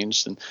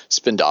changed, and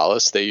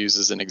spindalis they use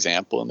as an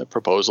example in the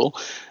proposal.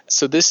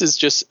 So this is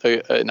just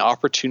an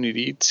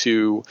opportunity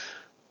to,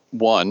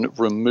 one,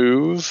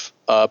 remove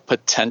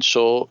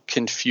potential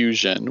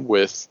confusion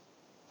with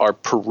our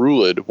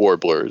parulid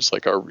warblers,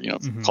 like our,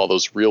 call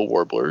those real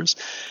warblers.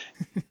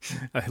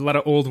 A lot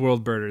of old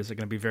world birders are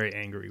going to be very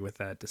angry with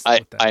that.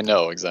 I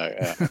know,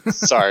 exactly. Yeah.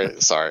 Sorry.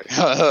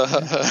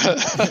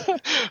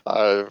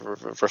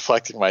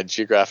 Reflecting my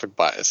geographic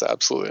bias,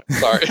 absolutely.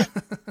 Sorry.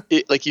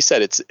 Like you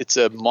said, it's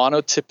a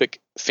monotypic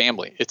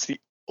family. It's the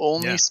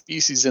only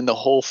species in the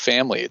whole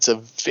family. It's a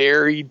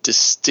very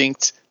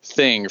distinct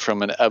thing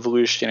from an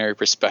evolutionary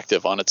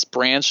perspective on its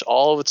branch,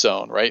 all of its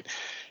own, right?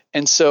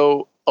 And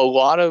so a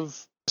lot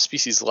of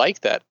species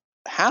like that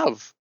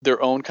have their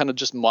own kind of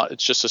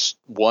it's just a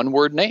one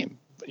word name,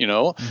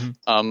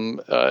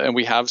 and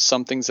we have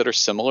some things that are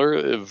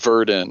similar,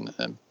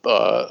 verdin,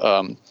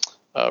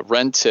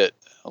 rentit,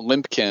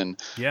 limpkin,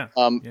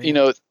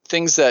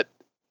 things that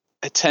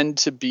tend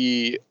to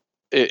be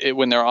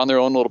when they're on their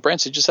own little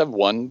branch, they just have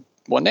one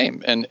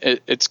name, and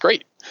it's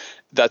great.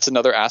 That's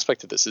another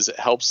aspect of this, is it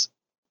helps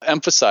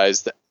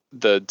emphasize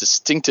the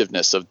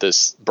distinctiveness of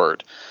this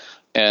bird.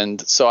 And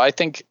so I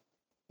think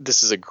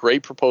this is a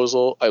great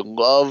proposal. I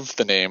love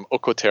the name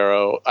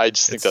Ocotero. I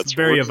just think that's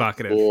very really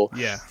evocative. cool.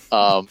 Yeah.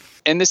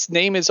 And this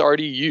name is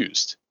already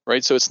used,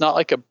 right? So it's not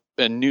like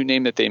a new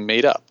name that they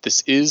made up.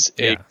 This is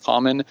a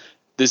common.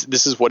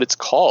 This is what it's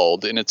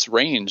called in its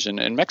range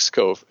in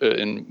Mexico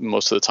in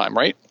most of the time,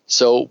 right?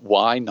 So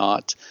why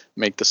not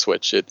make the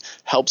switch? It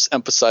helps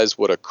emphasize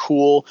what a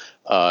cool,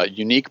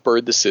 unique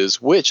bird this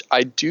is, which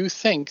I do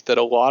think that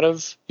a lot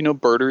of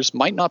birders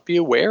might not be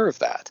aware of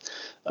that.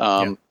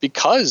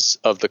 Because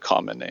of the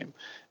common name.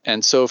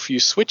 And so if you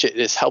switch it,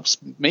 it helps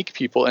make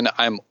people, and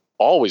I'm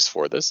always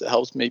for this, it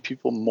helps make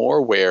people more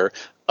aware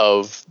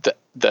of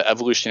the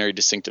evolutionary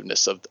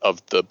distinctiveness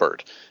of the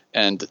bird.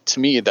 And to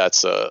me,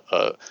 that's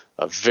a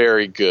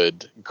very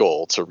good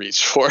goal to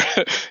reach for,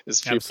 is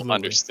people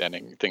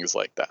understanding things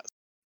like that.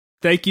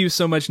 Thank you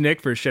so much, Nick,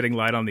 for shedding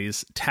light on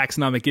these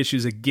taxonomic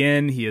issues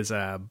again.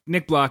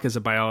 Nick Block is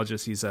a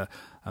biologist. He's a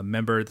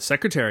member, the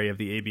secretary of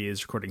the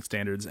ABA's Recording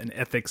Standards and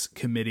Ethics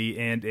Committee,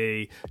 and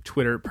a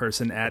Twitter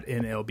person at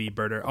NLB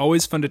Birder.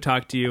 Always fun to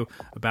talk to you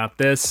about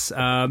this.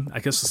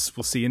 I guess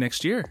we'll see you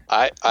next year.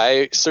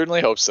 I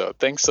certainly hope so.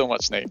 Thanks so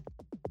much, Nate.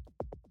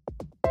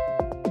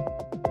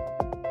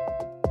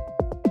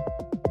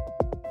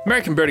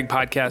 American Birding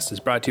Podcast is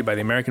brought to you by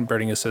the American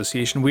Birding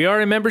Association. We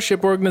are a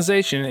membership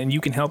organization, and you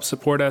can help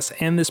support us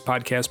and this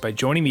podcast by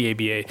joining the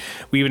ABA.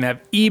 We even have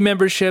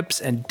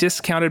e-memberships and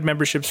discounted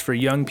memberships for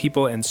young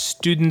people and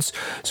students,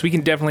 so we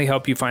can definitely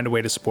help you find a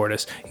way to support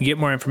us. You can get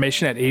more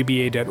information at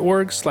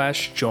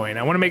aba.org/join.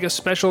 I want to make a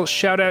special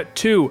shout out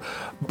to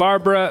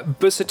Barbara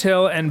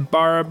Busatil and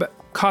Barb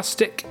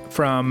Kostick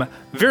from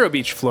Vero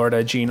Beach,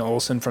 Florida, Gene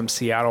Olson from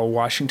Seattle,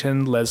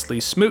 Washington, Leslie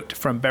Smoot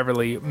from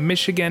Beverly,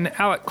 Michigan,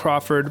 Alec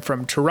Crawford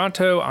from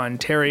Toronto,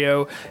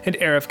 Ontario, and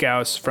Arif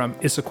Gauss from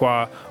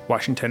Issaquah,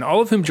 Washington,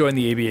 all of whom joined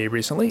the ABA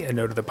recently and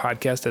noted the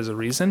podcast as a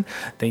reason.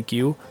 Thank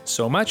you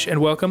so much, and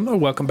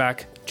welcome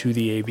back to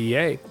the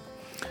ABA.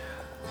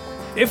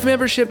 If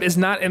membership is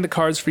not in the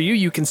cards for you,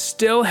 you can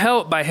still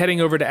help by heading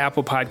over to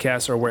Apple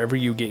Podcasts or wherever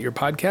you get your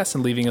podcasts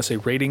and leaving us a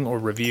rating or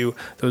review.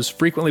 Those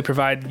frequently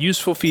provide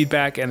useful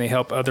feedback, and they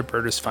help other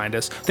birders find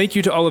us. Thank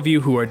you to all of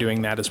you who are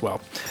doing that as well.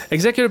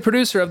 Executive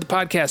producer of the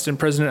podcast and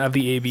president of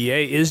the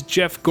ABA is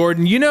Jeff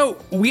Gordon.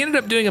 We ended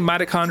up doing a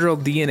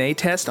mitochondrial DNA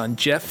test on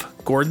Jeff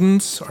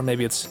Gordon's, or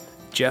maybe it's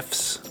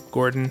Jeff's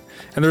Gordon,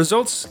 and the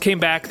results came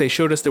back. They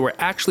showed us there were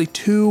actually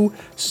two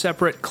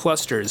separate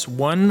clusters,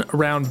 one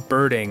around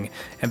birding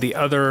and the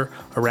other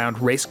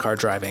around race car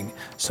driving.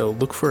 So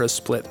look for a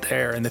split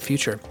there in the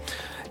future.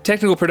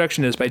 Technical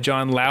production is by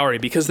John Lowry.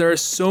 Because there are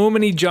so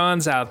many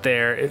Johns out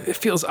there, it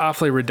feels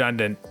awfully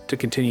redundant to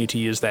continue to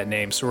use that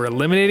name. So we're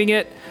eliminating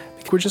it.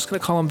 We're just going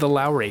to call him the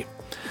Lowry.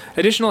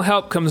 Additional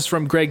help comes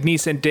from Greg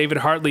Neese and David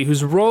Hartley,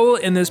 whose role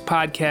in this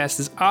podcast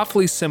is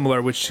awfully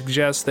similar, which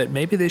suggests that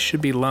maybe they should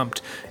be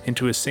lumped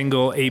into a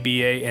single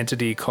ABA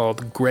entity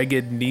called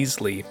Gregid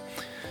Neasley.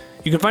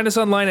 You can find us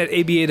online at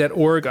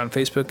aba.org, on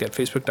Facebook at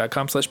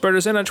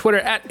facebook.com/birders, and on Twitter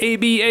at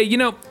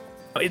ABA.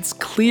 It's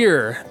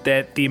clear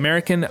that the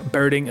American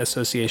Birding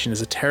Association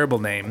is a terrible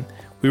name.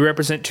 We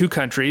represent two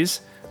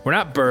countries. We're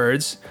not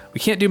birds. We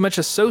can't do much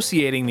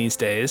associating these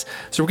days.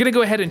 So we're going to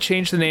go ahead and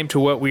change the name to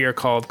what we are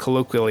called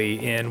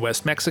colloquially in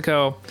West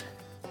Mexico,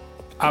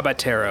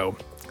 Abatero.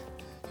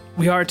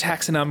 We are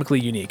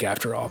taxonomically unique,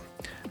 after all.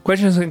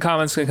 Questions and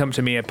comments can come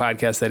to me at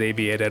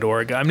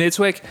podcast@aba.org. I'm Nate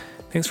Swick.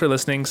 Thanks for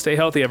listening. Stay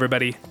healthy,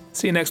 everybody.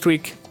 See you next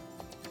week.